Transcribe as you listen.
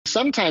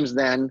sometimes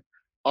then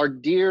our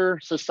dear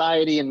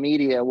society and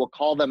media will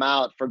call them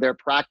out for their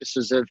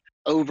practices of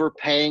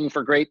overpaying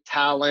for great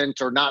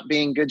talent or not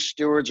being good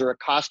stewards or a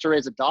cost to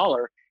raise a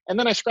dollar. And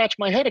then I scratch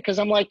my head because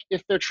I'm like,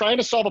 if they're trying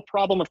to solve a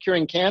problem of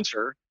curing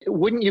cancer,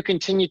 wouldn't you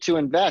continue to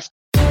invest?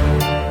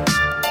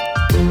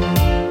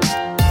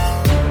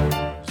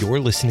 You're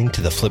listening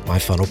to the Flip My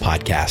Funnel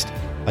podcast,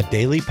 a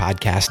daily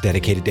podcast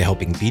dedicated to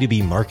helping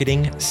B2B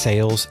marketing,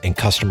 sales, and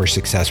customer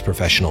success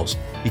professionals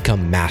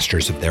become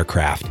masters of their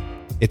craft.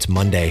 It's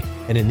Monday,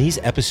 and in these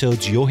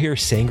episodes, you'll hear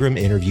Sangram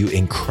interview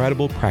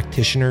incredible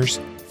practitioners,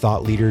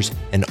 thought leaders,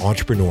 and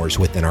entrepreneurs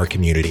within our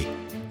community.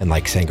 And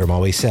like Sangram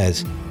always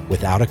says,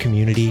 without a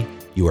community,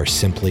 you are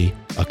simply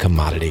a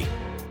commodity.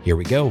 Here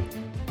we go.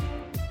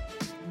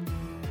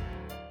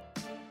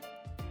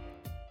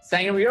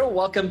 Sangram here.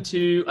 Welcome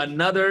to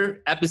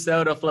another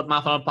episode of Flip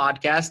My Funnel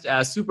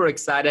podcast. Super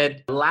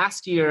excited.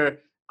 Last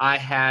year, I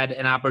had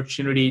an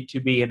opportunity to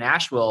be in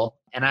Asheville,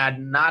 and I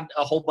had not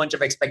a whole bunch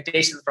of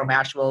expectations from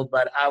Asheville,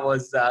 but I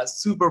was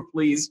super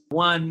pleased.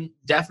 One,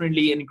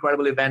 definitely an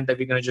incredible event that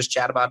we're going to just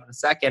chat about in a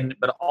second,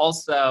 but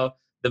also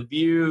the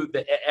view,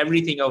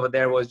 everything over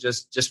there was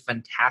just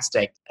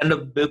fantastic. Ended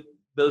up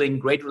building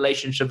great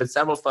relationship with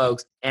several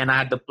folks, and I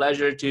had the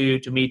pleasure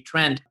to meet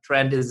Trent.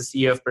 Trent is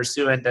the CEO of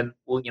Pursuant, and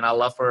I'd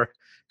love for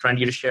Trent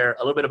you to share a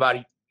little bit about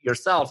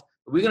yourself.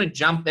 We're going to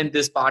jump in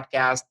this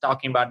podcast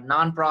talking about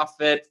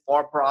nonprofit,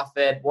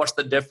 for-profit, what's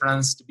the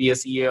difference to be a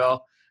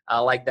CEO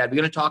like that. We're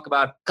going to talk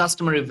about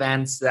customer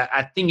events.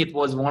 I think it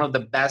was one of the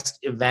best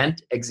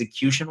event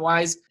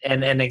execution-wise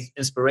and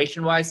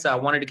inspiration-wise. So I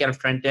wanted to kind of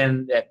Trent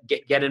in,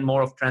 get in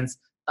more of Trent's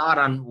thought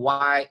on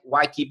why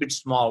keep it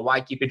small,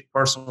 why keep it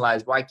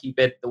personalized, why keep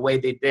it the way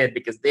they did,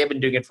 because they've been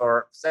doing it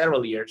for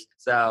several years.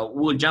 So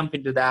we'll jump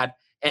into that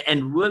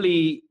and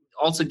really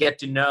also get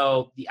to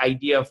know the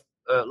idea of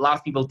a lot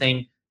of people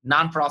think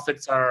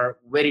nonprofits are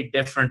very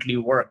differently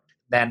worked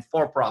than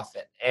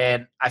for-profit.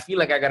 And I feel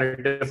like I got a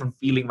different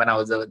feeling when I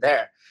was over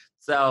there.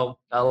 So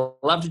I'd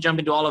love to jump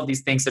into all of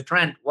these things. So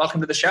Trent, welcome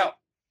to the show.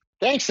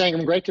 Thanks,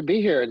 Sangram. Great to be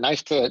here.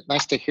 Nice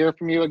to hear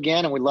from you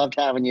again. And we loved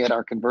having you at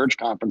our Converge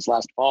conference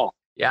last fall.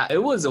 Yeah,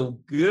 it was a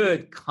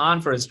good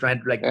conference,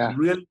 Trent.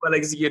 Really well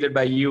executed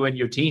by you and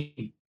your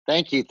team.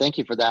 Thank you. Thank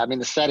you for that. I mean,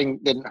 the setting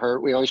didn't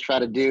hurt. We always try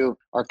to do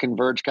our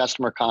Converge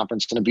customer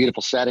conference in a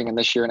beautiful setting. And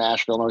this year in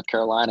Asheville, North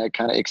Carolina, it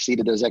kind of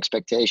exceeded those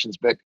expectations.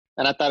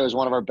 And I thought it was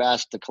one of our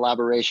best, the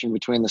collaboration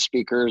between the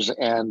speakers.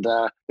 And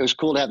it was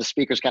cool to have the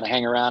speakers kind of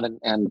hang around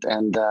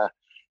and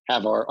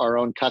have our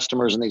own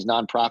customers and these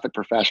nonprofit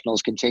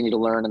professionals continue to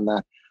learn in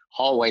the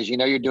hallways. You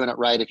know you're doing it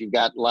right if you've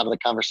got a lot of the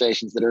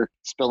conversations that are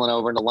spilling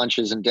over into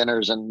lunches and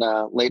dinners and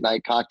late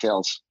night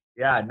cocktails.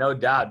 Yeah, no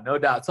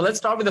doubt. So let's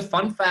start with a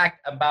fun fact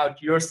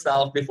about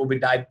yourself before we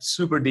dive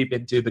super deep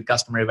into the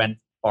customer event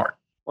part.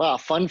 Well,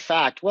 fun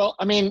fact. Well,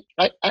 I mean,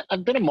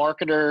 I've been a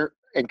marketer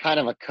and kind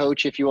of a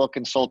coach, if you will,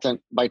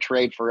 consultant by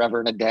trade forever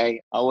and a day.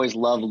 I always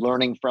love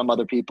learning from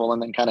other people and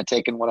then kind of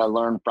taking what I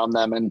learned from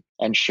them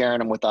and sharing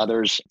them with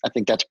others. I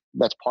think that's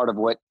part of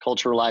what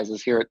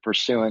culturalizes here at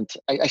Pursuant.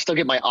 I still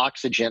get my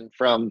oxygen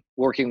from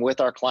working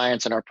with our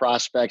clients and our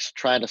prospects,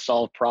 trying to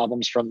solve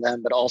problems from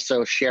them, but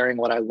also sharing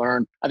what I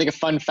learned. I think a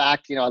fun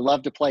fact, I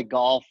love to play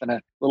golf, and a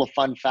little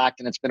fun fact,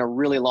 and it's been a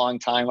really long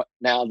time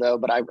now though,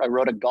 but I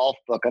wrote a golf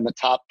book on the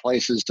top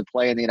places to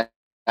play in the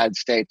United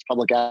States,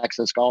 public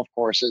access golf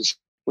courses,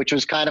 which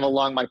was kind of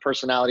along my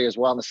personality as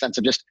well, in the sense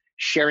of just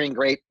sharing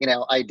great,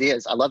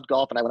 ideas. I loved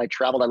golf, and when I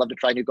traveled, I loved to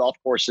try new golf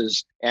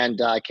courses. And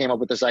I came up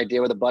with this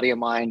idea with a buddy of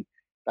mine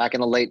back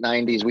in the late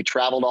 90s. We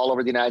traveled all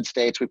over the United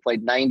States. We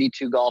played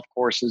 92 golf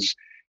courses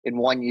in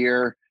 1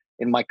 year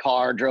in my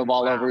car, drove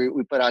all over.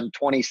 We put on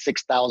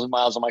 26,000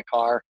 miles on my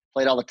car,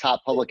 played all the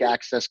top public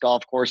access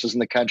golf courses in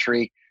the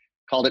country,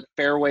 called it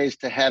Fairways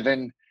to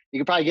Heaven. You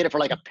can probably get it for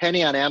like a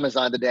penny on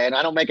Amazon today, and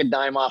I don't make a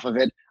dime off of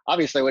it.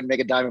 Obviously, I wouldn't make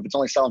a dime if it's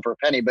only selling for a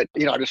penny, but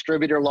our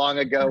distributor long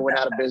ago went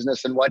out of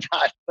business and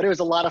whatnot. But it was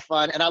a lot of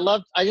fun, and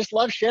I just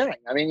love sharing.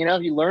 I mean,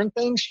 if you learn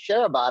things,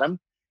 share about them.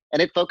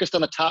 And it focused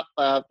on the top.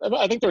 I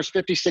think there was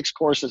 56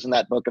 courses in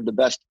that book of the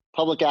best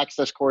public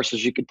access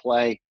courses you could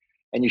play,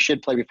 and you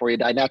should play before you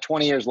die. Now,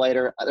 20 years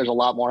later, there's a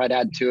lot more I'd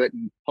add to it,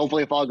 and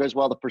hopefully, if all goes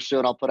well, the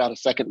Pursuit, I'll put out a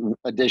second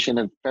edition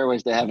of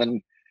Fairways to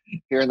Heaven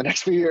here in the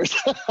next few years.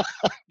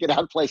 Get out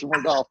and play some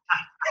more golf.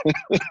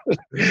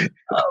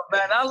 Oh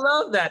man, I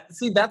love that.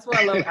 See, that's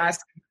why I love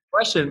asking the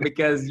question,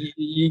 because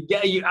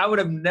I would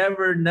have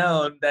never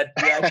known that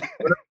you actually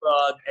put a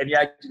blog and you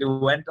actually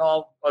went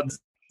off on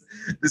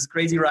this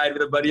crazy ride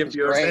with a buddy of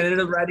yours and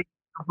ended up writing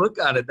a book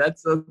on it.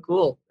 That's so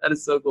cool. That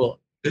is so cool.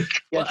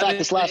 Yeah, in fact,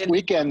 this last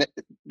weekend,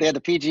 they had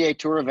the PGA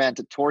Tour event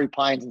at Torrey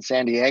Pines in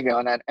San Diego.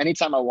 And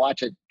anytime I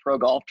watch a pro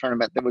golf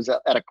tournament that was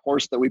at a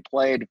course that we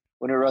played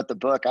when we wrote the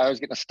book, I always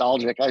get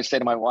nostalgic. I always say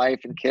to my wife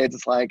and kids,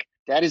 it's like,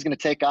 Daddy's going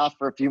to take off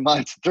for a few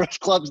months, throw his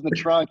clubs in the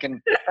trunk and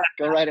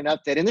go write an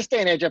update. In this day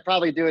and age, I'd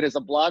probably do it as a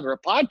blog or a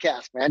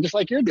podcast, man, just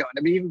like you're doing.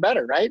 It'd be even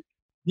better, right?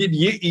 Did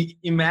you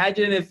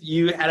imagine if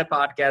you had a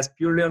podcast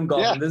purely on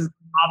golf? Yeah. And this is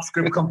off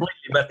script completely,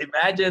 but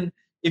imagine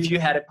if you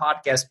had a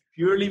podcast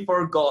purely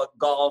for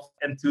golf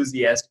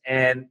enthusiasts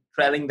and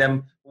telling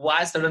them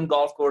why certain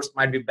golf course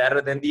might be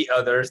better than the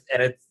others,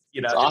 and it's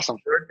It's just awesome.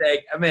 your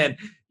take. I mean,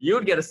 you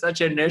would get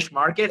such a niche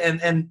market,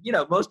 and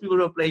most people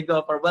who are playing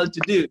golf are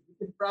well-to-do. You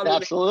could probably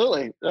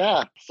Absolutely.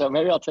 Yeah. So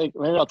maybe I'll take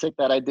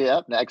that idea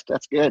up next.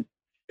 That's good.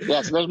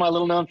 Yeah. So there's my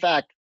little known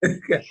fact.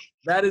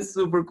 That is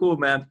super cool,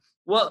 man.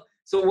 Well,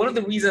 so one of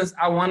the reasons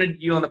I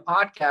wanted you on the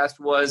podcast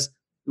was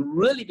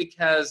really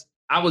because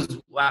I was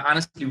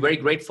honestly very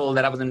grateful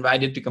that I was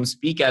invited to come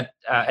speak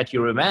at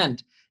your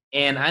event.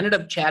 And I ended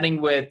up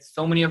chatting with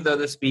so many of the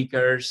other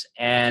speakers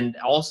and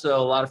also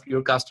a lot of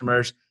your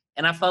customers.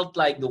 And I felt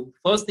like the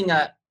first thing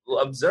I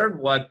observed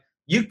was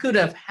you could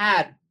have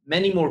had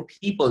many more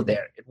people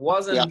there. It Yeah.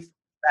 wasn't the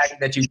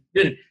fact that you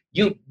didn't.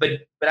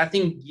 But I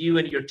think you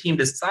and your team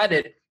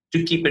decided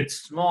to keep it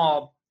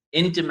small,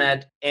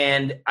 intimate.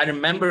 And I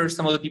remember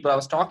some of the people I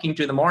was talking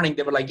to in the morning,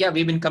 they were like, yeah,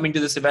 we've been coming to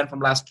this event from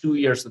last 2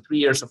 years or 3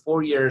 years or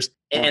 4 years.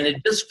 And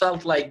it just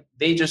felt like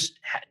they just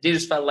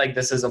felt like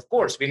this is, of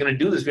course, we're going to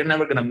do this. We're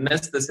never going to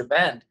miss this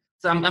event.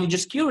 So I'm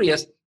just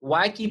curious,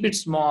 why keep it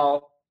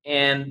small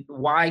and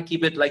why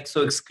keep it like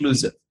so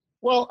exclusive?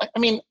 Well, I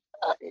mean,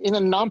 in a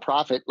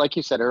nonprofit, like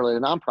you said earlier,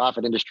 the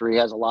nonprofit industry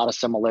has a lot of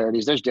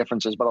similarities. There's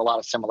differences, but a lot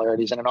of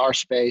similarities. And in our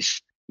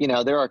space,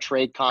 there are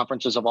trade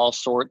conferences of all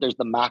sort. There's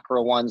the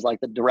macro ones like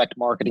the Direct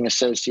Marketing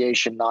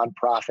Association,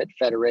 Nonprofit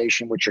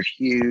Federation, which are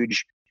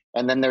huge.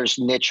 And then there's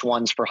niche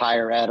ones for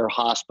higher ed or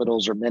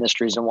hospitals or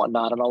ministries and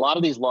whatnot. And a lot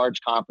of these large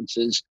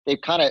conferences,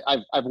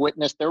 I've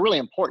witnessed, they're really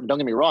important, don't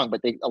get me wrong, but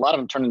a lot of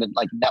them turn into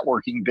like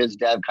networking, biz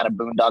dev, kind of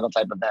boondoggle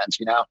type events,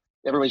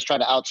 Everybody's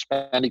trying to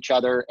outspend each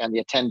other, and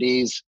the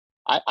attendees,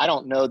 I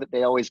don't know that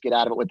they always get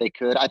out of it what they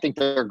could. I think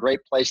they're a great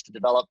place to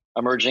develop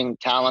emerging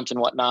talent and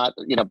whatnot,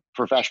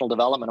 professional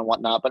development and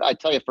whatnot. But I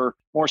tell you, for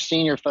more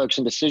senior folks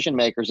and decision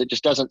makers, it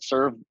just doesn't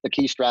serve the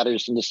key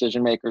strategists and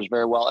decision makers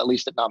very well, at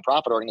least at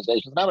nonprofit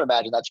organizations. And I would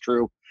imagine that's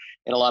true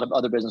in a lot of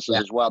other businesses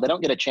as well. They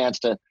don't get a chance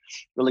to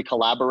really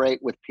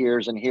collaborate with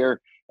peers and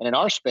in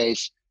our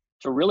space,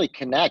 to really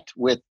connect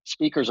with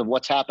speakers of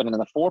what's happening in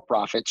the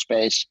for-profit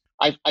space.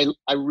 I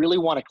really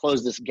want to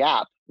close this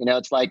gap.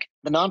 It's like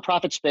the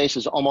nonprofit space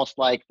is almost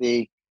like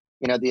the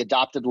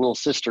adopted little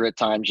sister at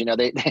times.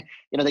 They get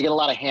a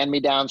lot of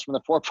hand-me-downs from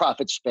the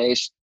for-profit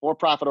space.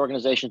 For-profit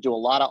organizations do a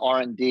lot of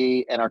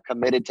R&D and are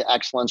committed to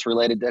excellence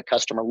related to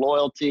customer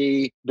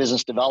loyalty,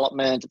 business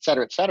development, et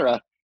cetera, et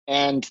cetera.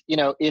 And,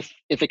 if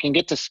it can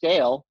get to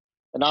scale,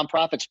 the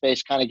nonprofit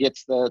space kind of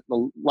gets the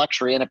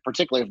luxury, and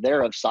particularly if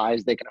they're of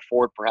size, they can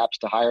afford perhaps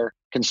to hire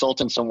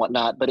consultants and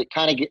whatnot. But it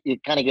kind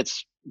of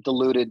gets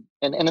diluted.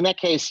 And in that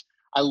case,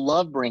 I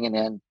love bringing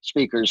in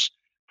speakers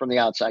from the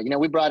outside.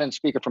 We brought in a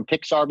speaker from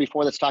Pixar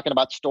before that's talking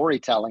about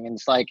storytelling, and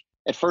it's like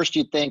at first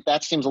you'd think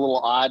that seems a little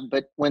odd,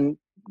 but when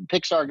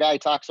Pixar guy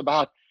talks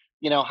about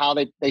how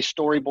they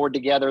storyboard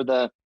together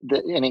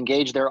and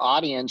engage their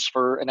audience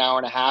for an hour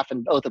and a half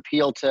and both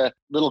appeal to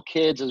little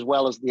kids as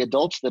well as the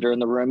adults that are in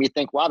the room, you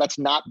think, wow, that's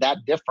not that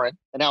different.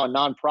 And how a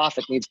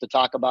nonprofit needs to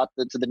talk about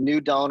to the new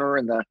donor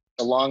and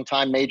the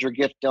longtime major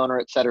gift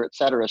donor, et cetera, et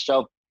cetera.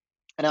 So,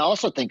 and I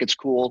also think it's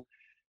cool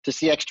to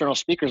see external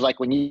speakers like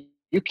when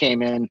you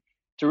came in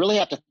to really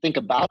have to think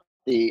about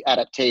the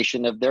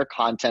adaptation of their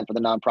content for the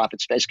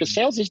nonprofit space, because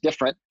sales is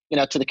different,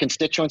 to the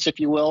constituents, if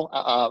you will,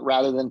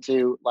 rather than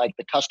to like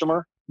the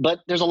customer.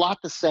 But there's a lot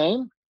the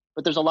same,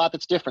 but there's a lot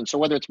that's different. So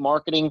whether it's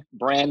marketing,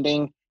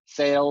 branding,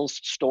 sales,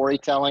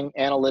 storytelling,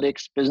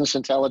 analytics, business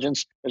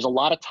intelligence, there's a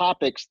lot of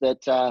topics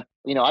that,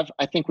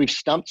 I think we've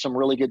stumped some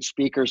really good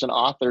speakers and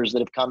authors that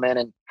have come in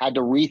and had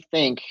to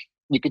rethink.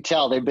 You could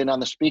tell they've been on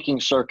the speaking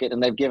circuit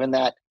and they've given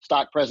that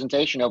stock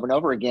presentation over and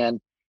over again.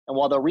 And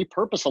while they'll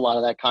repurpose a lot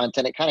of that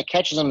content, it kind of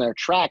catches them in their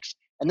tracks.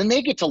 And then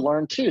they get to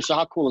learn too. So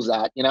how cool is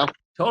that,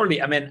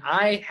 Totally. I mean,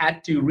 I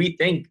had to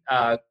rethink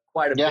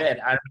quite a bit.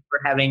 I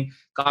remember having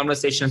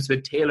conversations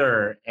with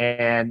Taylor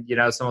and,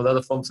 some of the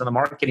other folks on the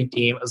marketing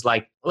team. It was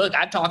like, look,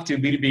 I talked to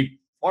B2B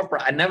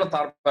for-profit. I never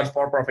thought about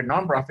for-profit,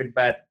 non-profit,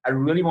 but I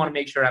really want to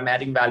make sure I'm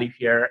adding value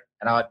here.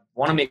 And I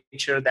want to make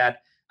sure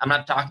that I'm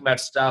not talking about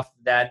stuff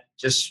that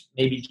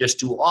maybe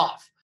too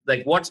off.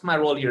 Like, what's my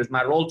role here? Is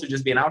my role to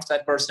just be an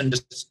outside person,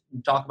 just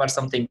talk about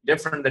something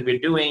different that we're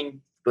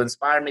doing to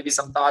inspire maybe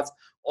some thoughts?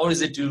 Or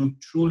is it to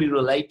truly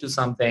relate to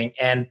something?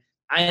 And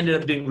I ended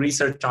up doing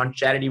research on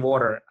Charity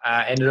Water.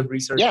 I ended up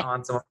researching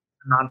on some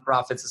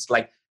nonprofits. It's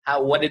like,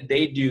 what did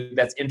they do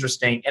that's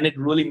interesting? And it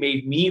really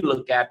made me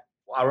look at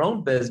our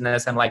own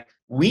business and like,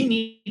 we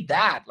need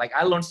that. Like,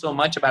 I learned so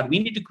much about, we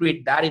need to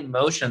create that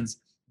emotions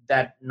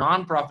that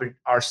nonprofits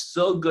are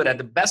so good at.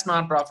 The best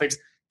nonprofits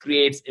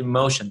creates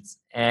emotions.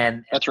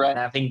 And that's right. And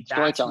I think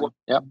that's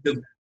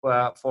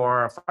what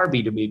for our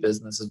B2B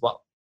business as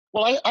well.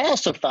 Well, I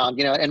also found,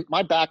 and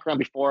my background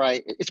before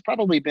it's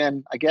probably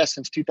been, I guess,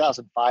 since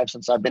 2005,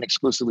 since I've been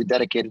exclusively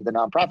dedicated to the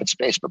nonprofit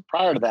space. But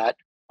prior to that,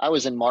 I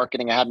was in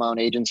marketing. I had my own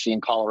agency in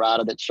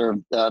Colorado that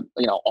served,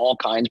 all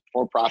kinds.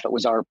 For-profit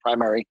was our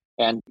primary.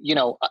 And,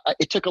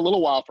 it took a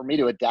little while for me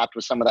to adapt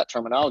with some of that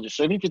terminology.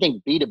 So even if you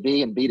think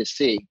B2B and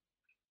B2C,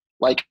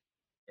 like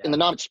in the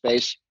nonprofit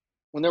space,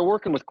 when they're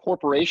working with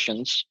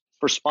corporations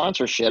for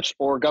sponsorships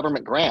or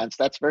government grants,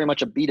 that's very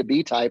much a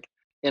B2B type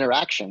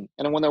interaction.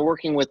 And when they're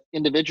working with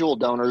individual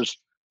donors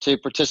to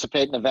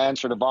participate in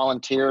events or to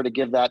volunteer to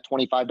give that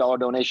 $25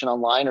 donation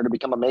online or to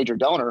become a major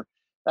donor,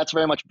 that's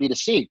very much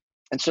B2C.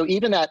 And so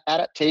even that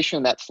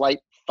adaptation, that slight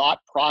thought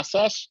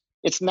process,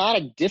 it's not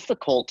a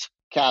difficult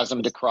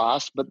chasm to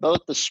cross, but both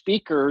the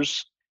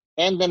speakers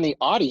and then the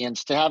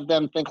audience, to have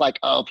them think like,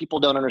 oh, people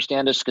don't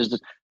understand us because the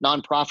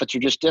nonprofits are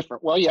just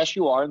different. Well, yes,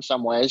 you are in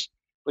some ways,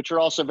 but you're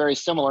also very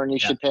similar, and you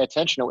should pay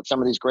attention to what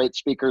some of these great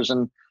speakers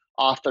and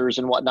authors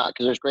and whatnot,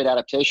 because there's great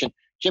adaptation.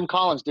 Jim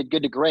Collins did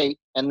Good to Great,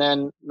 and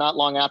then not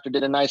long after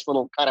did a nice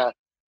little kind of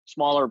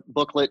smaller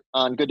booklet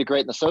on Good to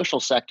Great in the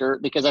social sector,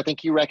 because I think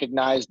he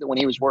recognized that when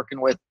he was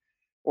working with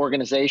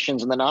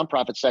organizations in the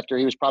nonprofit sector,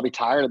 he was probably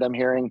tired of them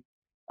hearing,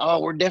 oh,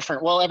 we're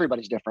different. Well,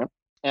 everybody's different.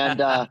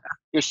 And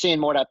you're seeing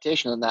more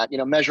adaptation than that.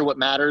 Measure What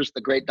Matters,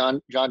 the great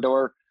John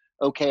Doerr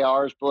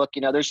OKR's book.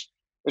 There's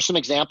some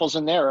examples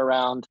in there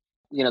around,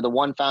 the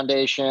One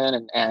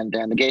Foundation and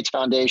the Gates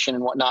Foundation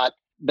and whatnot,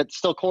 but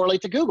still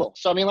correlate to Google.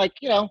 So,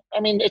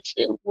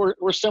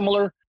 we're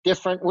similar,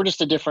 different. We're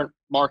just a different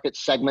market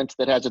segment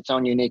that has its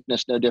own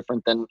uniqueness, no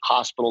different than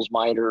hospitals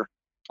might or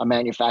a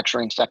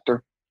manufacturing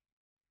sector.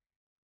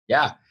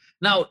 Yeah.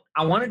 Now,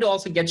 I wanted to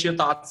also get your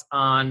thoughts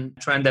on,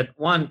 Trent, that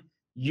one,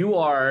 you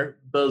are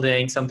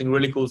building something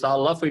really cool. So I'd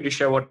love for you to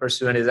share what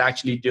Pursuant is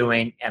actually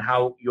doing and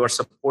how you're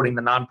supporting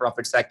the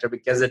nonprofit sector,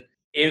 because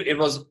it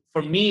was,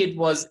 for me, it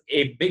was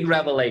a big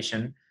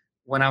revelation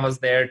when I was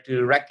there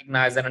to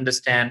recognize and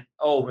understand,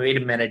 oh, wait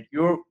a minute,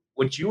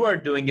 what you are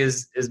doing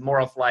is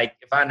more of like,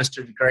 if I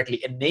understood it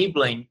correctly,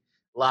 enabling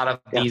a lot of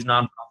these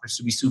nonprofits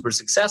to be super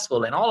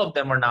successful, and all of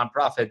them are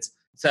nonprofits.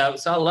 So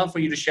I'd love for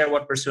you to share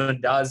what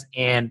Pursuant does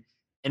and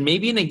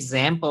maybe an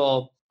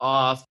example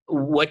of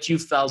what you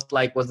felt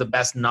like was the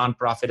best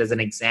nonprofit as an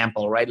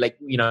example, right? Like,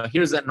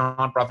 here's a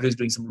nonprofit who's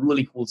doing some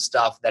really cool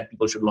stuff that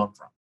people should learn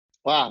from.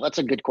 Wow, that's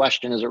a good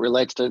question as it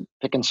relates to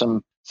picking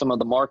some of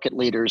the market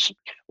leaders.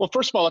 Well,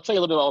 first of all, let's tell you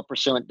a little bit about what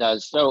Pursuant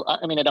does. So,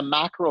 at a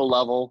macro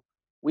level,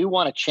 we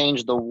want to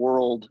change the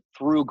world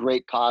through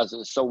great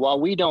causes. So while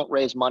we don't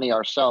raise money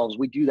ourselves,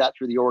 we do that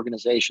through the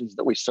organizations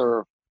that we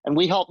serve. And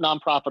we help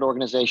nonprofit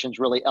organizations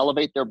really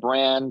elevate their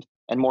brand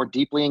and more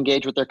deeply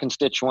engage with their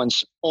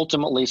constituents,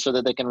 ultimately so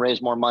that they can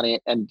raise more money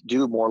and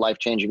do more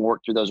life-changing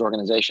work through those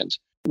organizations.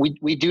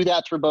 We do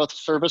that through both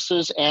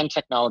services and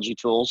technology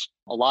tools.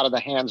 A lot of the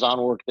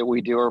hands-on work that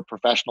we do are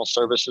professional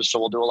services. So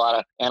we'll do a lot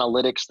of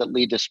analytics that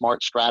lead to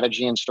smart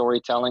strategy and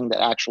storytelling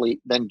that actually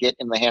then get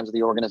in the hands of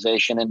the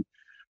organization. And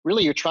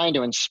really, you're trying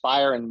to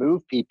inspire and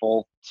move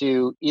people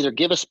to either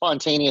give a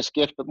spontaneous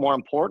gift, but more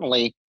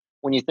importantly,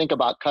 when you think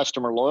about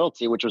customer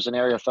loyalty, which was an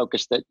area of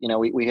focus that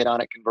we hit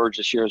on at Converge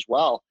this year as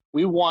well,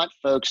 we want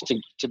folks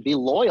to be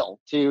loyal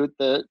to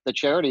the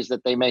charities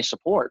that they may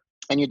support.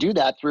 And you do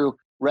that through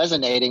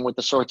resonating with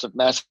the sorts of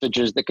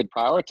messages that could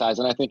prioritize.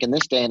 And I think in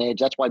this day and age,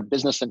 that's why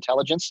business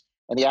intelligence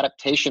and the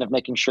adaptation of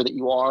making sure that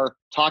you are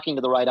talking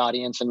to the right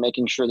audience and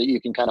making sure that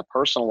you can kind of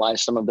personalize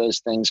some of those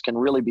things can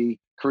really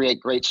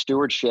create great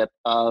stewardship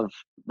of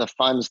the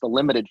funds, the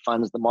limited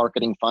funds, the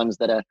marketing funds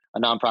that a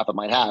nonprofit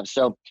might have.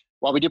 So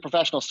while we do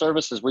professional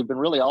services, we've been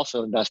really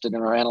also invested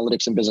in our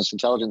analytics and business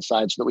intelligence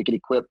side so that we could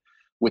equip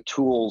with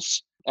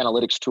tools,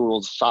 analytics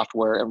tools,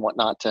 software, and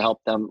whatnot to help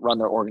them run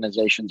their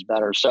organizations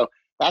better. So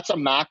that's a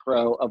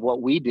macro of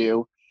what we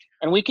do.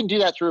 And we can do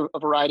that through a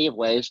variety of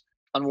ways.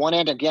 On one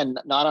end, again,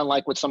 not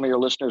unlike what some of your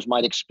listeners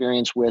might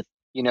experience with,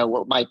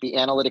 what might be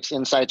analytics,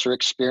 insights, or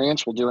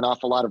experience. We'll do an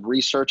awful lot of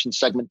research and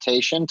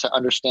segmentation to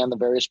understand the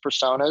various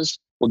personas.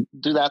 We'll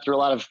do that through a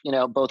lot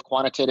of, both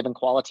quantitative and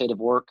qualitative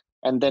work.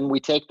 And then we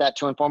take that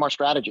to inform our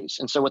strategies.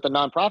 And so with the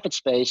nonprofit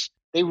space,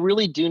 they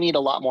really do need a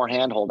lot more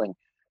handholding.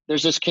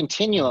 There's this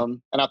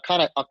continuum, and I'll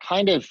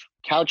kind of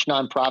couch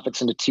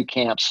nonprofits into two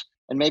camps.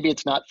 And maybe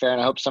it's not fair, and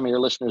I hope some of your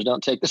listeners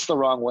don't take this the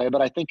wrong way,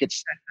 but I think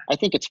it's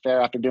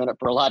fair after doing it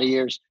for a lot of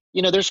years.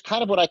 There's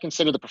kind of what I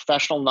consider the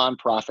professional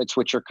nonprofits,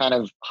 which are kind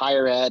of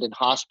higher ed and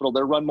hospital.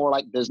 They're run more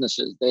like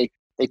businesses. They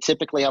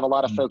typically have a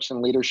lot of folks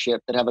in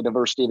leadership that have a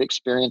diversity of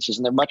experiences,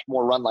 and they're much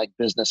more run like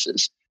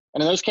businesses.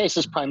 And in those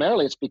cases,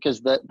 primarily it's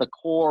because the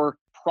core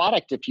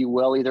product, if you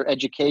will, either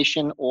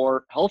education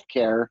or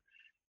healthcare,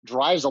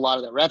 drives a lot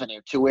of the revenue,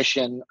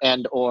 tuition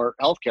and or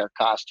healthcare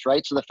costs,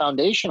 right? So the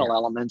foundational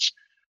elements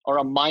are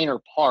a minor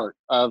part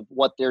of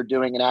what they're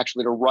doing and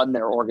actually to run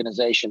their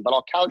organization. But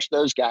I'll couch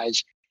those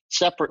guys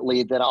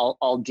separately that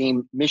I'll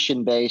deem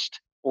mission-based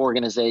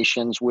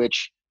organizations,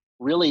 which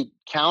really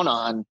count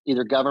on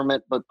either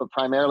government, but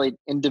primarily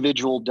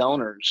individual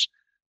donors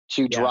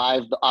to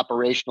drive the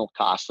operational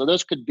costs. So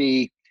those could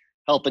be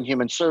Health and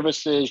Human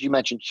Services. You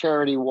mentioned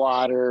Charity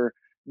Water,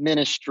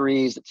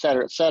 ministries, et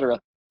cetera, et cetera.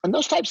 And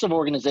those types of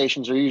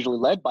organizations are usually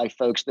led by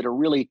folks that are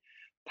really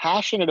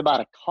passionate about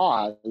a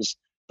cause,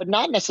 but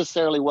not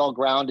necessarily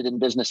well-grounded in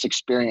business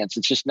experience.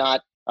 It's just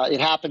not, it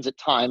happens at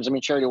times.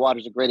 Charity Water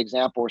is a great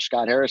example where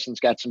Scott Harrison's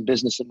got some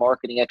business and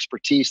marketing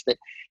expertise that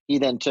he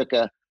then took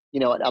a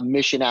a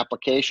mission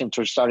application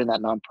to starting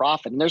that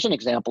nonprofit. And there's an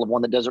example of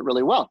one that does it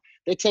really well.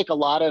 They take a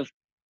lot of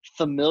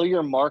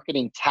familiar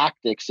marketing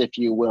tactics, if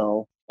you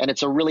will, and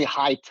it's a really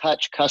high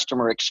touch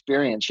customer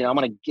experience. I'm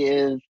going to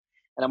give,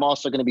 and I'm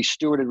also going to be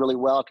stewarded really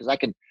well because I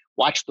can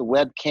watch the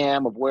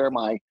webcam of where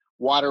my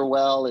water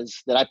well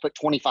is that I put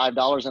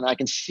 $25 in. I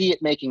can see it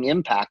making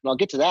impact. And I'll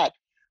get to that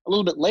a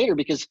little bit later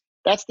because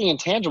that's the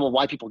intangible of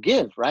why people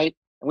give, right?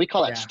 And we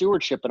call that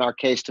stewardship in our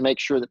case to make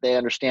sure that they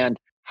understand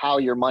how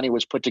your money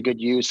was put to good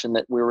use and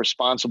that we're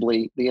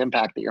responsibly the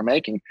impact that you're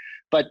making.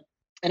 But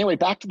anyway,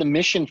 back to the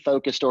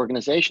mission-focused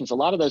organizations. A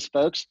lot of those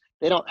folks,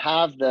 they don't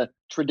have the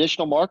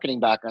traditional marketing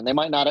background. They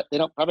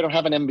probably don't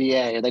have an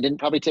MBA, or they didn't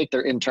probably take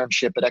their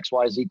internship at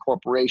XYZ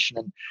Corporation,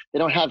 and they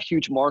don't have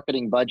huge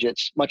marketing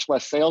budgets, much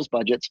less sales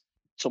budgets.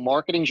 So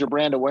marketing is your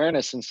brand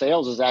awareness, and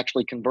sales is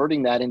actually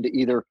converting that into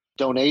either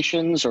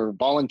donations or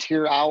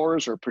volunteer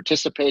hours or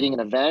participating in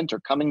an event or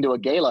coming to a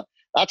gala.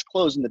 That's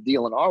closing the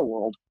deal in our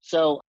world.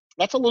 So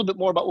that's a little bit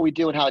more about what we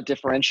do and how it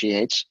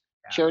differentiates.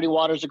 Yeah. Charity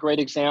Water is a great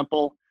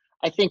example.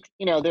 I think,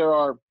 there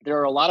are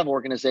a lot of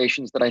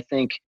organizations that I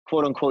think,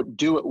 quote unquote,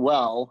 do it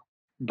well,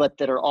 but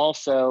that are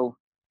also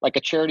like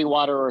a Charity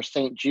Water or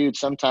St. Jude.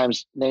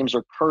 Sometimes names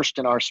are cursed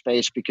in our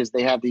space because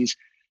they have these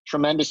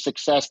tremendous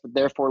success that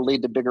therefore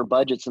lead to bigger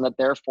budgets and that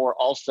therefore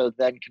also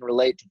then can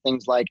relate to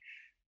things like,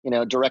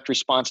 direct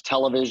response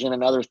television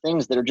and other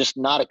things that are just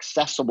not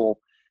accessible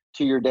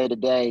to your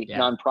day-to-day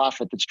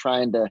nonprofit that's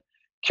trying to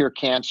cure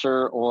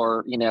cancer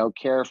or,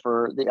 care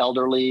for the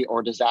elderly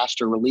or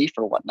disaster relief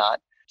or whatnot.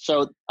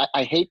 So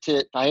I hate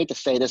to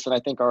say this, and I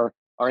think our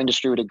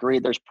industry would agree.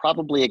 There's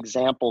probably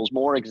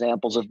more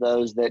examples of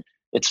those that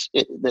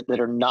that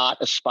are not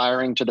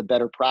aspiring to the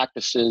better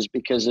practices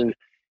because of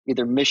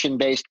either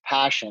mission-based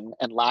passion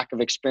and lack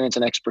of experience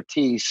and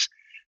expertise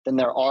than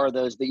there are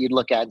those that you'd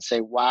look at and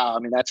say, wow, I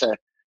mean, that's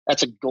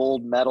a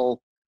gold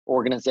medal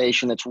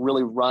organization that's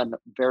really run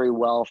very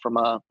well from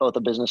both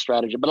a business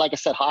strategy. But like I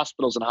said,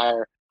 hospitals and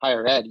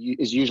higher ed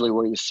is usually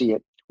where you see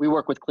it. We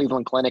work with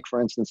Cleveland Clinic,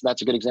 for instance.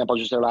 That's a good example. I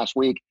was just there last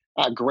week.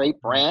 Great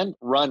brand,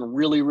 run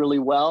really, really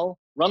well,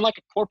 run like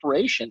a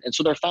corporation. And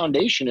so their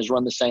foundation is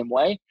run the same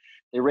way.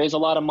 They raise a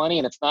lot of money,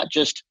 and it's not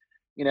just,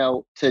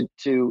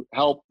 to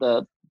help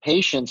the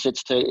patients.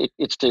 It's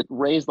to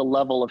raise the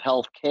level of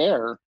health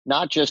care,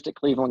 not just at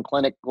Cleveland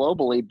Clinic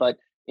globally, but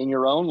in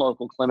your own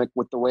local clinic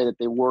with the way that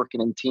they work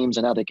and in teams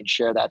and how they can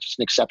share that. Just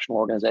an exceptional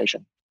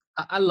organization.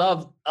 I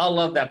love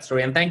that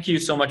story. And thank you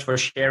so much for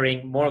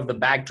sharing more of the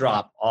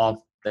backdrop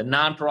of the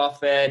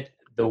nonprofit,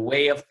 the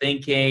way of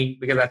thinking,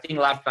 because I think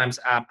a lot of times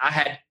I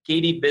had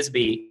Katie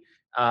Bisbee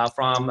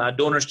from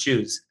Donors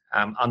Choose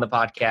on the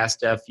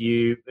podcast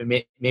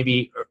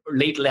maybe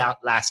late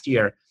last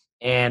year.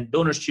 And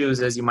Donors Choose,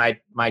 as you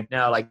might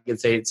know,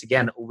 it's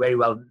again a very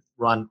well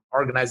run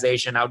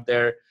organization out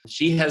there.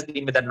 She has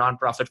been with that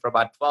nonprofit for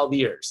about 12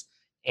 years,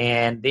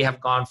 and they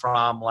have gone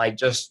from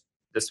just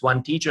this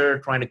one teacher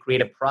trying to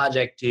create a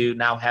project to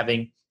now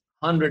having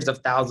hundreds of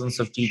thousands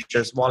of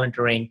teachers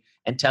volunteering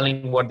and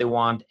telling what they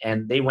want.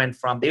 And they went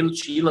from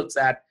she's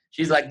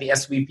like the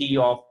SVP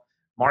of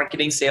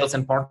marketing, sales,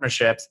 and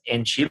partnerships,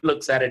 and she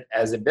looks at it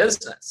as a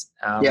business.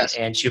 Yes.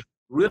 And she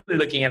really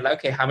looking at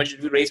okay, how much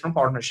did we raise from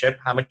partnership?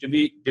 How much do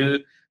we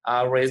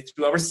raise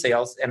through our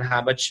sales? And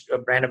how much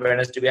brand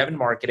awareness do we have in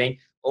marketing?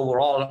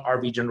 Overall, are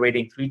we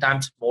generating 3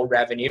 times more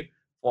revenue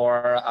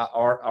for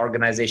our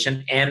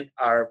organization and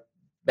our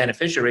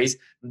beneficiaries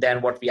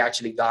than what we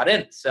actually got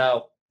in?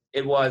 So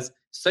it was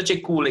such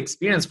a cool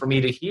experience for me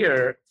to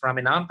hear from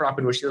a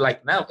nonprofit where she's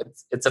like, no,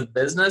 it's a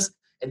business.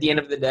 At the end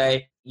of the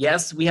day,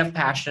 yes, we have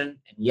passion,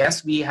 and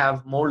yes, we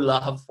have more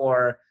love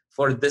for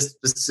this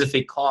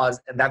specific cause,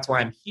 and that's why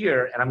I'm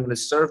here, and I'm going to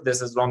serve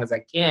this as long as I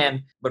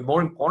can. But more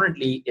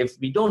importantly, if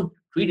we don't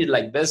treat it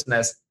like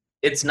business,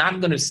 it's not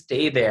going to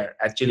stay there.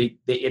 Actually,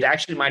 it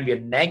actually might be a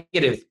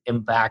negative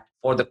impact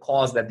for the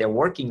cause that they're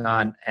working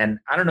on. And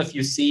I don't know if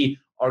you see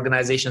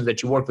organizations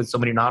that you work with, so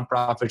many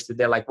nonprofits, that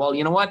they're like, well,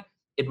 you know what?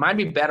 It might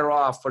be better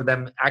off for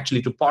them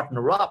actually to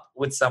partner up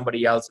with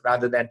somebody else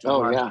rather than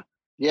to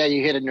Yeah,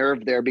 you hit a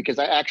nerve there, because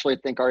I actually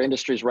think our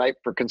industry is ripe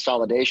for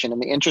consolidation.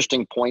 And the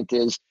interesting point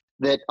is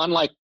that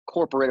unlike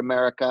corporate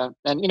America,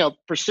 and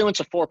Pursuant's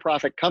a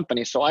for-profit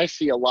company, so I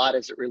see a lot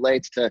as it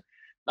relates to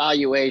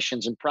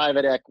valuations and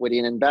private equity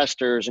and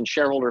investors and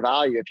shareholder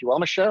value. If you will,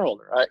 I'm a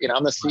shareholder.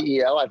 I'm the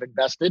CEO. I've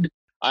invested.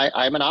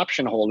 I'm an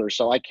option holder,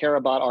 so I care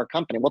about our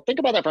company. Well, think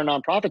about that for a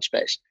nonprofit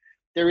space.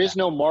 There is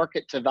no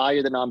market to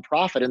value the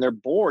nonprofit, and their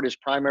board is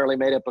primarily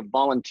made up of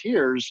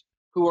volunteers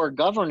who are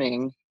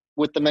governing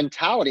with the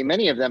mentality.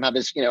 Many of them have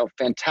this,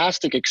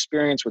 fantastic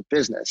experience with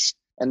business,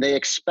 and they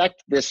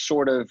expect this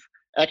sort of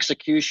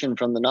execution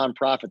from the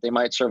nonprofit they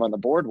might serve on the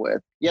board with.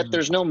 Yet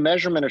there's no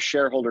measurement of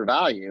shareholder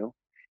value,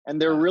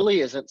 and there really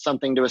isn't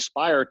something to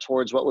aspire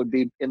towards what would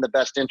be in the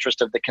best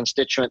interest of the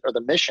constituent or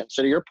the mission.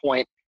 So to your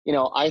point,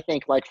 I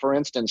think, like, for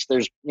instance,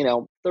 there's,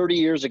 30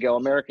 years ago,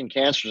 American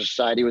Cancer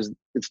Society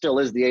it still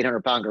is the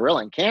 800-pound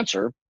gorilla in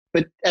cancer.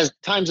 But as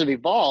times have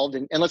evolved,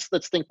 and let's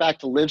think back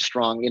to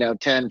Livestrong,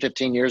 10,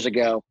 15 years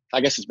ago.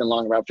 I guess it's been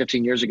longer, about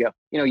 15 years ago.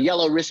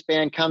 Yellow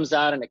wristband comes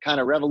out and it kind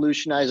of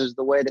revolutionizes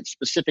the way that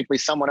specifically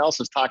someone else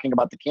is talking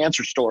about the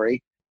cancer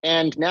story.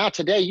 And now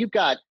today you've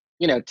got,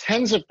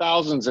 tens of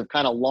thousands of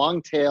kind of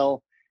long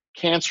tail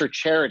cancer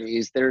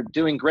charities that are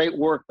doing great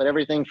work, but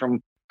everything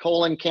from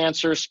colon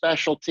cancer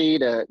specialty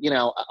to,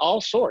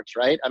 all sorts,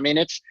 right? I mean,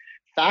 it's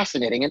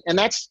fascinating. And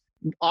that's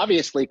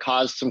obviously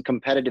caused some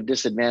competitive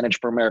disadvantage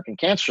for American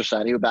Cancer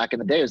Society, who back in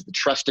the day was the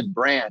trusted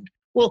brand.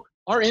 Well,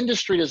 our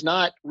industry does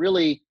not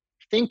really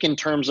think in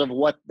terms of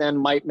what then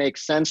might make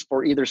sense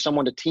for either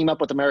someone to team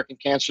up with American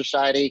Cancer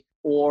Society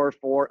or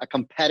for a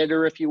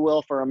competitor, if you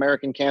will, for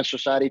American Cancer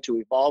Society to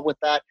evolve with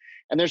that.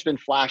 And there's been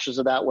flashes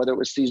of that, whether it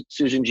was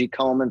Susan G.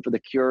 Komen for the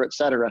cure, et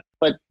cetera.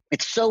 But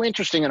it's so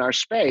interesting in our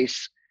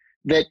space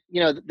that,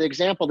 the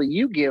example that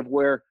you give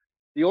where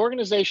the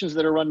organizations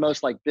that are run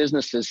most like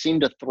businesses seem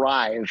to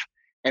thrive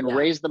and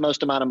raise the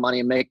most amount of money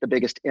and make the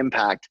biggest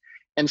impact.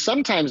 And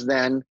sometimes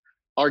then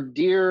our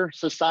dear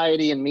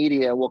society and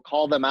media will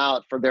call them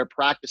out for their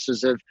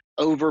practices of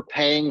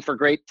overpaying for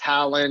great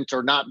talent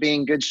or not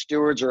being good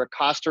stewards or a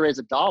cost to raise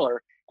a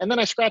dollar. And then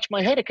I scratch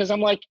my head because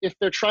I'm like, if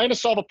they're trying to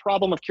solve a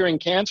problem of curing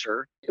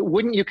cancer,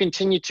 wouldn't you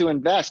continue to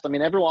invest? I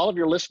mean, all of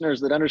your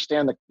listeners that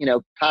understand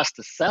the, cost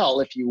to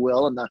sell, if you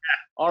will, and the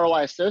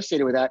ROI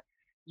associated with that,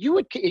 you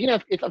would,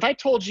 if I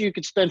told you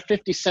could spend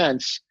 50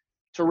 cents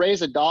to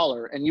raise a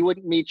dollar and you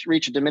wouldn't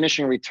reach a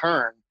diminishing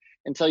return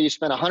until you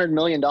spent $100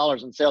 million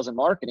in sales and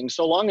marketing,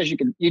 so long as you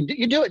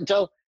do it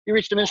until you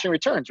reach diminishing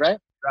returns, right?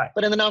 Right.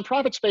 But in the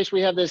nonprofit space,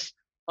 we have this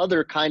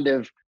other kind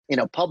of,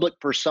 public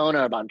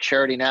persona about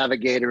Charity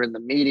Navigator in the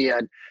media,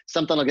 and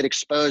something will get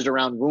exposed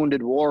around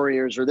wounded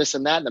warriors or this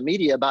and that in the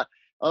media about,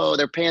 oh,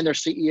 they're paying their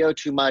CEO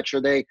too much,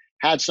 or they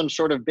had some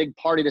sort of big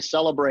party to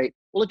celebrate.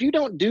 Well, if you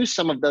don't do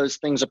some of those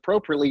things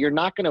appropriately, you're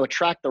not going to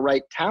attract the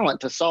right talent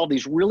to solve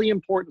these really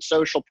important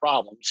social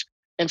problems.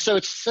 And so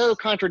it's so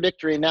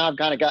contradictory. And now I've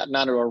kind of gotten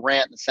onto a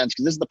rant in a sense,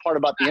 because this is the part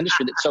about the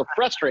industry that so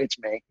frustrates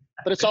me.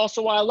 But it's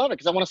also why I love it,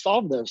 because I want to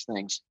solve those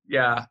things.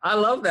 Yeah, I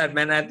love that,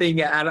 man. I think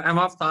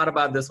I've thought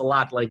about this a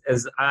lot, like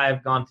as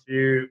I've gone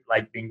through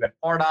like being with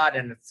Pardot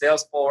and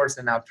Salesforce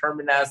and now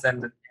Terminus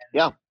and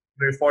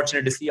we're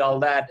fortunate to see all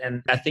that.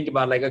 And I think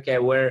about like, okay,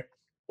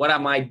 what I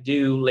might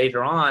do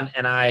later on.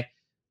 And I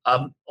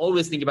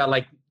always think about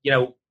like,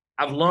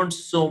 I've learned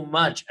so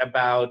much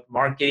about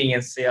marketing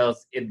and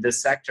sales in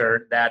this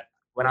sector that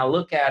when I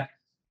look at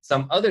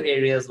some other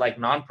areas like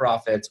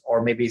nonprofits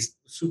or maybe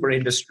super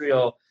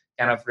industrial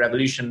kind of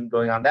revolution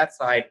going on that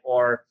side,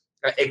 or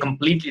a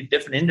completely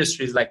different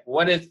industries, like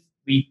what if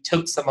we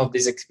took some of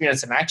this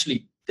experience and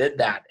actually did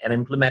that and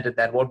implemented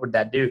that? What would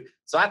that do?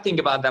 So I think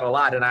about that a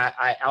lot. And I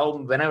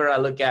whenever I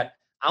look at,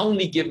 I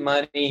only give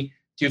money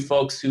to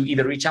folks who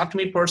either reach out to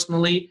me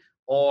personally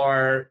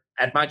or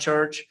at my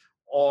church,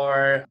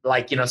 or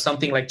like,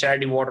 something like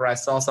Charity Water. I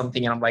saw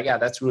something and I'm like, yeah,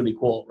 that's really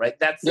cool. Right.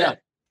 That's it.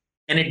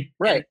 And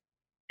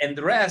and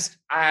the rest,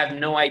 I have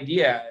no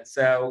idea.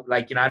 So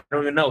like, I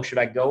don't even know, should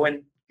I go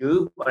and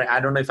do, or I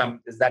don't know if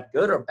is that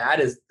good or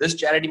bad? Is this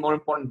charity more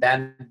important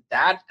than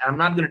that? I'm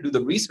not going to do the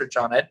research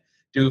on it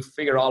to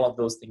figure all of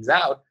those things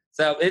out.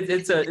 So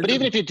but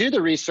even if you do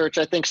the research,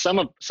 I think some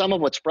of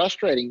what's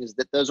frustrating is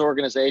that those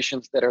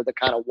organizations that are the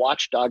kind of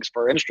watchdogs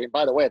for our industry, and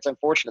by the way, it's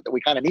unfortunate that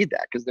we kind of need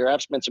that, because there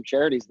have been some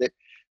charities that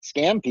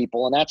scam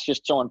people, and that's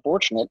just so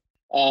unfortunate.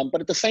 But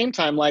at the same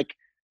time, like,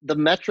 the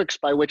metrics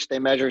by which they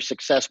measure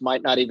success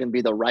might not even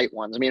be the right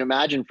ones. I mean,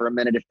 imagine for a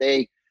minute if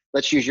they,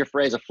 let's use your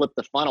phrase of flip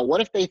the funnel.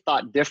 What if they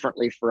thought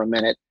differently for a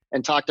minute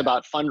and talked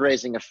about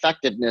fundraising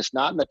effectiveness,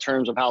 not in the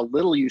terms of how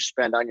little you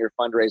spend on your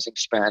fundraising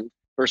spend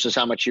versus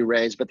how much you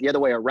raise, but the other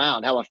way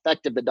around, how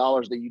effective the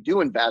dollars that you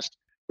do invest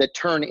that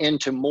turn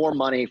into more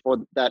money for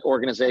that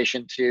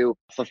organization to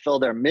fulfill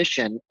their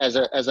mission as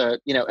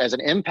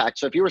an impact.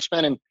 So if you were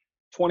spending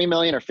 20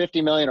 million or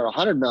 50 million or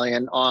 100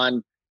 million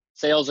on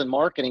sales and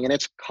marketing, and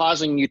it's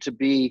causing you to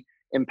be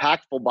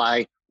impactful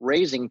by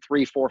raising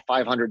 300, 400,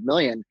 500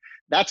 million,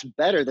 that's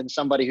better than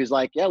somebody who's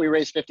like, yeah, we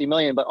raised 50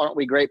 million, but aren't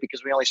we great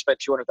because we only spent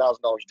 $200,000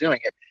 doing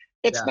it?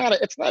 It's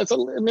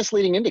a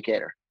misleading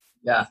indicator.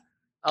 Yeah.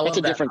 It's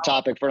a different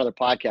topic for another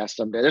podcast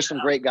someday. There's some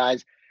great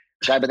guys,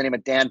 a guy by the name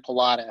of Dan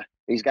Pilata.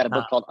 He's got a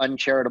book called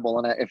Uncharitable.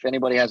 And if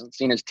anybody hasn't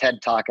seen his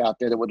TED Talk out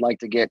there that would like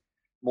to get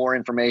more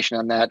information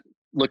on that,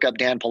 look up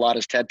Dan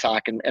Pilata's TED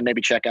Talk and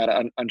maybe check out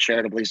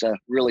Uncharitable. He's a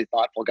really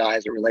thoughtful guy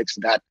as it relates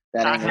to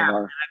that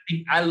angle.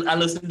 I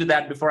listened to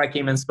that before I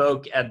came and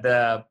spoke at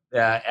the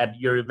at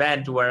your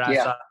event, where I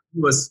saw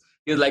he was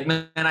like,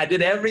 man, I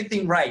did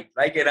everything right.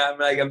 Like, and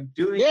I'm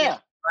doing it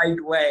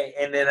right way,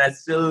 and then I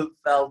still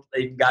felt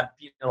like got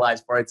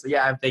penalized for it. So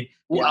I'm thinking,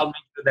 I'll make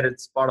sure that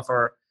it's part of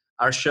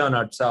our show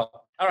notes. So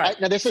all right.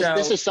 Now this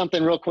is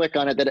something real quick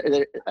on it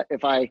that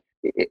if I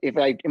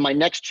in my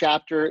next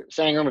chapter,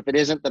 Sangram, if it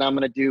isn't, then I'm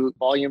going to do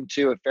volume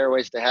 2 of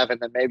Fairways to Heaven.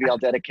 Then maybe I'll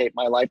dedicate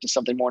my life to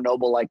something more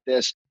noble like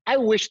this. I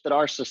wish that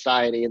our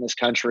society in this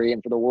country,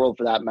 and for the world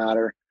for that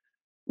matter,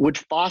 would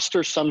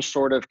foster some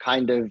sort of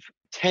kind of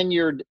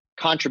tenured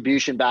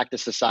contribution back to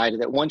society,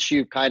 that once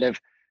you've kind of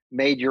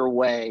made your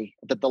way,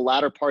 that the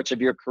latter parts of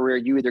your career,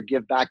 you either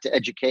give back to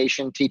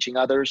education, teaching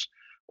others,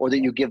 or that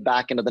you give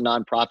back into the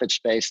nonprofit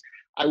space.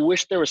 I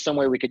wish there was some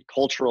way we could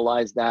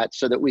culturalize that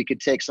so that we could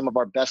take some of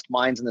our best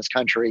minds in this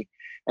country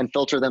and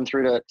filter them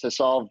through to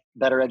solve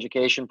better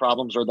education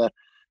problems or the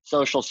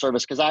social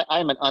service. Because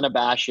I'm an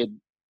unabashed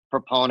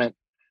proponent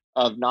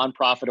of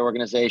nonprofit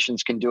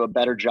organizations can do a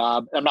better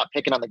job. I'm not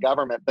picking on the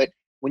government, but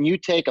when you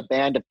take a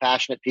band of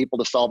passionate people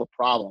to solve a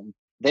problem,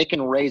 they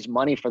can raise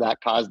money for that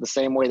cause the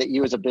same way that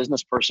you as a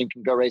business person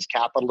can go raise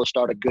capital to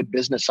start a good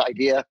business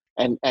idea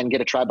and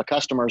get a tribe of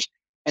customers.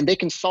 And they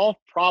can solve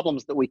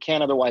problems that we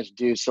can't otherwise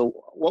do. So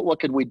what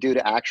could we do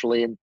to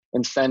actually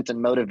incent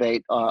and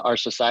motivate our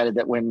society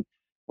that when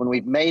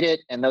we've made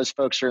it and those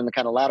folks are in the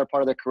kind of latter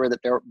part of their career,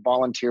 that their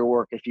volunteer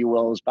work, if you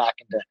will, is back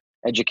into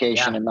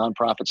education and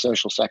nonprofit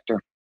social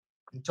sector.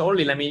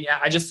 Totally. I mean,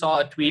 I just saw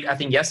a tweet, I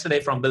think yesterday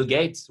from Bill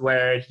Gates,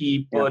 where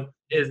he put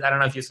I don't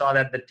know if you saw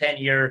that, the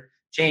 10-year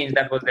change,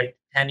 that was a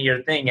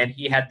 10-year thing. And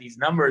he had these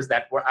numbers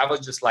that were, I was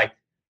just like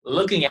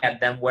looking at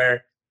them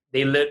where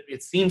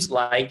it seems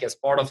like as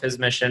part of his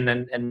mission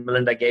and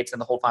Melinda Gates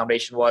and the whole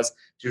foundation was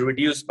to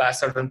reduce by a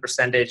certain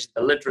percentage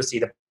the literacy,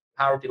 the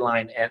poverty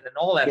line, and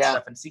all that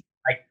stuff. And see,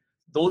 like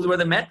those were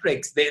the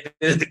metrics,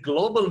 the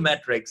global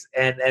metrics,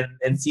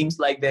 and seems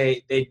like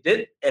they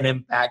did an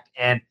impact.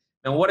 And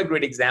what a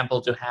great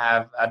example to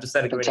have to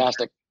set a great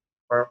example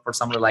for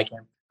somebody like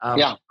him.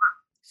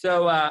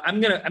 So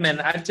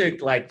I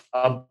took like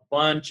a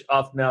bunch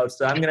of notes.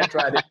 So I'm going to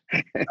try to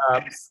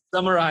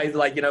summarize,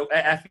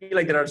 I feel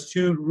like there are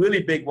two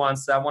really big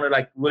ones. So I want to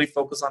like really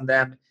focus on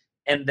them.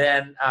 And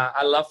then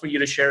I'd love for you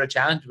to share a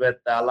challenge with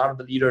a lot of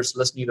the leaders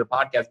listening to the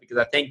podcast, because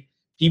I think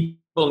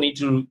people need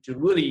to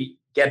really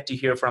get to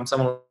hear from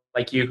someone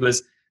like you who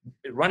is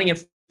running a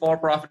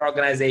for-profit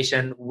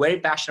organization, very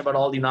passionate about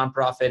all the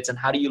nonprofits, and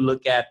how do you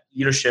look at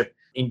leadership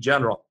in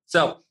general.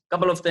 So a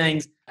couple of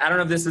things. I don't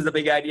know if this is a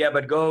big idea,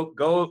 but go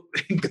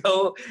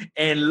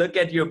and look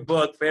at your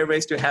book,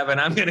 Fairways to Heaven.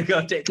 I'm going to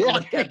go take a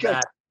look at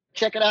that.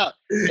 Check it out.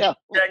 Yeah.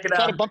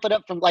 Try to bump it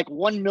up from like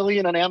 1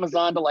 million on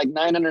Amazon to like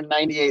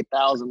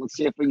 998,000. Let's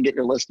see if we can get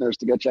your listeners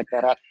to go check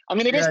that out. I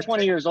mean, it is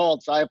 20 years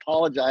old, so I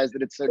apologize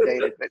that it's so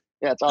dated, but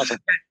yeah, it's awesome.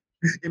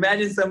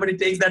 Imagine somebody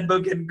takes that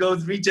book and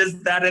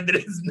reaches that, and there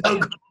is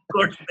no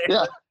course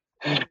there.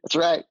 Yeah, that's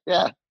right.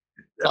 Yeah.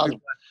 Awesome.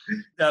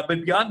 But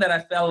beyond that, I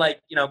felt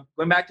like,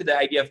 going back to the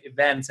idea of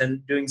events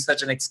and doing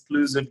such an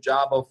exclusive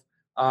job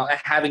of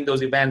having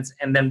those events,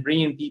 and then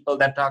bringing people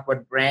that talk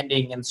about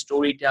branding and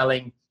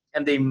storytelling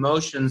and the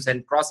emotions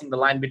and crossing the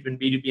line between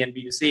B2B and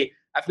B2C.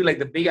 I feel like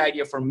the big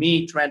idea for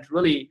me, Trent,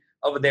 really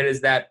over there is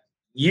that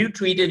you and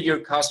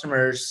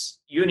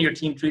your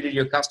team treated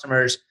your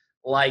customers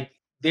like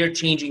they're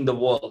changing the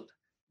world.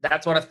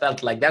 That's what I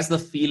felt like. That's the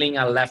feeling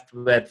I left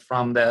with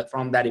from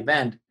that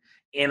event.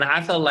 And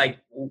I felt like,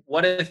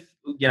 what if,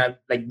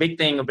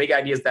 big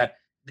idea is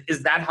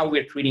that how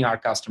we're treating our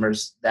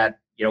customers? That,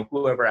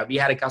 whoever, we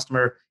had a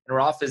customer in our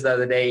office the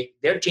other day,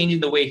 they're changing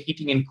the way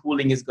heating and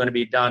cooling is going to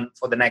be done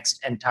for the next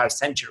entire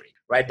century,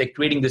 right? They're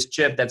creating this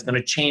chip that's going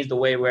to change the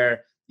way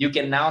where you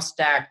can now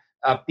stack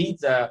a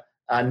pizza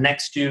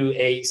next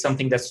to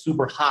something that's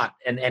super hot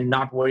and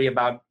not worry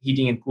about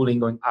heating and cooling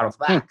going out of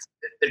whack.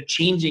 They're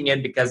changing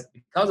it because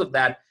of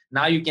that.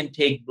 Now you can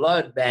take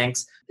blood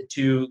banks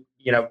to,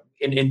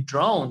 in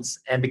drones,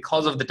 and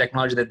because of the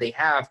technology that they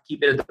have,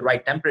 keep it at the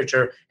right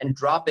temperature and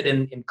drop it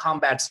in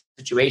combat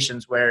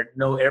situations where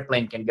no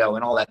airplane can go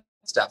and all that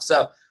stuff.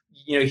 So,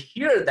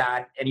 hear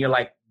that and you're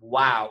like,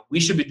 wow, we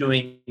should be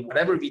doing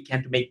whatever we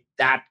can to make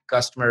that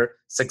customer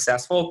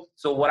successful.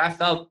 So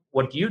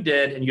what you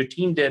did and your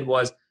team did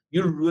was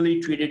you really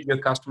treated your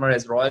customer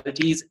as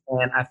royalties.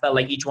 And I felt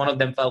like each one of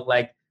them felt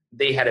like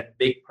they had a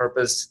big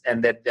purpose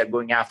and that they're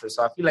going after.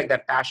 So I feel like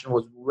that passion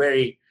was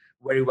very,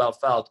 very well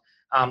felt.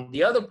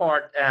 The other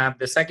part,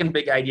 the second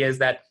big idea is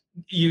that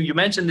you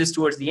mentioned this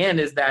towards the end,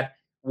 is that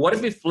what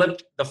if we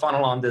flipped the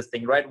funnel on this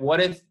thing, right?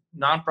 What if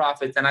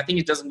nonprofits, and I think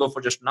it doesn't go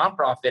for just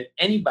nonprofit,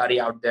 anybody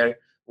out there,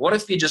 what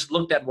if you just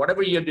looked at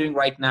whatever you're doing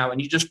right now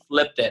and you just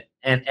flipped it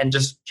and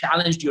just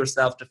challenged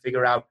yourself to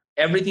figure out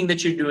everything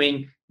that you're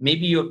doing?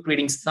 Maybe you're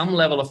creating some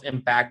level of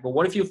impact, but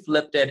what if you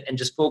flipped it and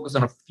just focus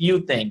on a few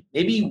things,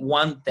 maybe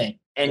one thing,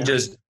 and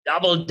just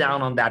double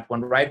down on that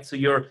one, right? So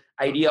your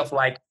idea of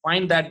like,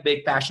 find that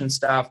big passion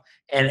stuff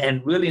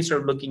and really, instead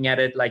of looking at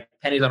it like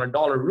pennies on a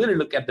dollar, really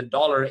look at the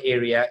dollar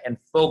area and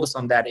focus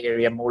on that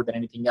area more than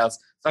anything else.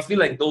 So I feel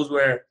like those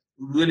were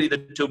really the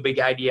two big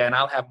ideas, and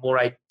I'll have more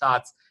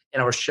thoughts in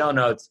our show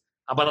notes.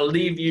 But I'll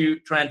leave you,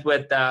 Trent,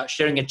 with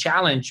sharing a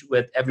challenge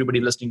with everybody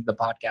listening to the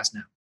podcast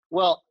now.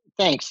 Well,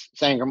 thanks,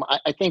 Sangram.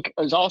 I think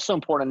it's also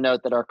important to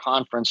note that our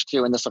conference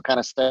too, and this will kind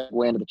of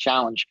segue into the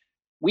challenge,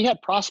 we had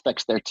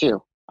prospects there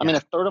too. I mean, a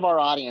third of our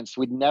audience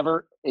we'd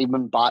never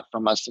even bought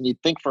from us. And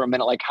you'd think for a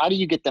minute, like, how do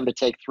you get them to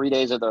take 3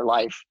 days of their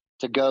life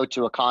to go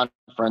to a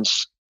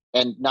conference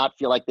and not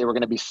feel like they were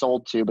going to be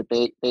sold to, but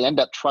they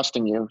end up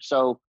trusting you.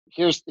 So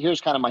here's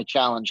kind of my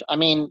challenge. I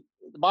mean,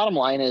 the bottom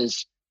line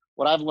is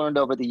what I've learned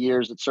over the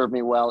years that served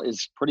me well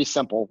is pretty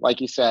simple,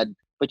 like you said,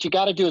 but you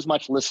got to do as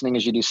much listening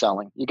as you do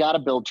selling. You got to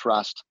build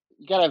trust.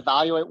 You got to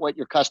evaluate what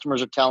your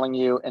customers are telling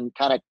you and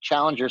kind of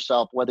challenge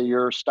yourself, whether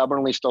you're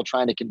stubbornly still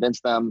trying to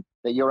convince them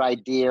that your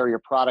idea or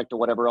your product or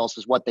whatever else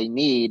is what they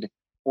need,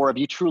 or have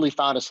you truly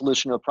found a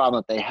solution to a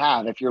problem that they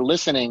have. If you're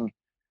listening,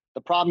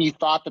 the problem you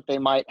thought that they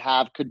might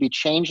have could be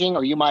changing,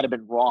 or you might have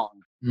been wrong.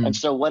 And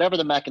so whatever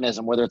the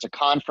mechanism, whether it's a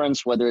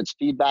conference, whether it's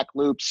feedback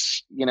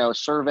loops,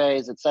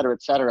 surveys, et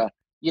cetera,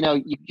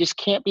 you just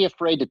can't be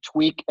afraid to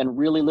tweak and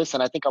really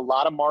listen. I think a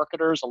lot of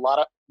marketers, a lot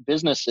of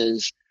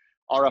businesses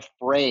are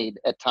afraid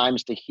at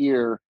times to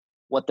hear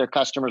what their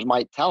customers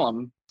might tell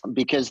them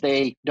because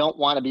they don't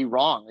want to be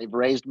wrong. They've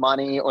raised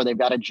money, or they've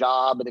got a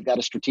job, or they've got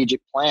a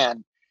strategic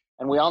plan.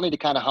 And we all need to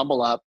kind of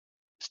humble up,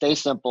 stay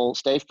simple,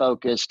 stay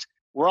focused.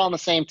 We're all on the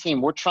same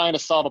team. We're trying to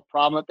solve a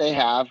problem that they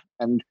have.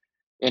 And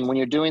when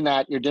you're doing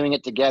that, you're doing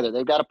it together.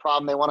 They've got a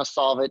problem, they want to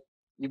solve it.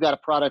 You've got a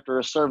product or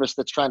a service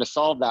that's trying to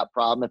solve that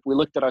problem. If we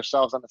looked at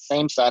ourselves on the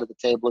same side of the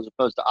table as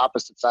opposed to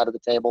opposite side of the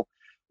table,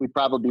 we'd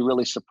probably be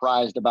really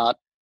surprised about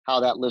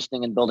how that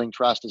listening and building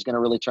trust is going to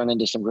really turn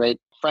into some great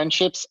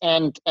friendships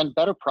and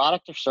better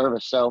product or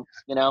service. So,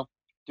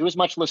 do as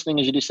much listening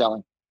as you do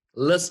selling.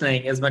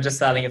 Listening as much as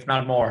selling, if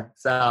not more.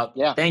 So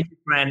yeah. Thank you,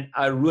 Trent.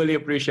 I really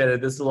appreciate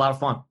it. This is a lot of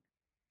fun.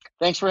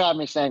 Thanks for having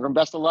me, Sangram.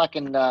 Best of luck,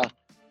 and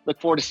look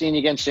forward to seeing you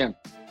again soon.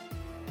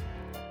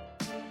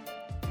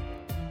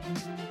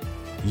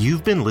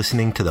 You've been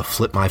listening to the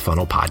Flip My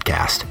Funnel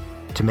podcast.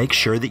 To make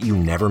sure that you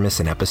never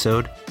miss an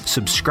episode,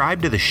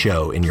 subscribe to the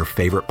show in your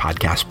favorite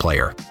podcast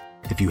player.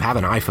 If you have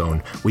an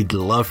iPhone, we'd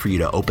love for you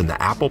to open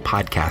the Apple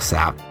Podcasts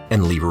app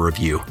and leave a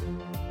review.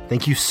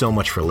 Thank you so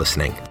much for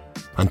listening.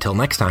 Until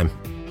next time.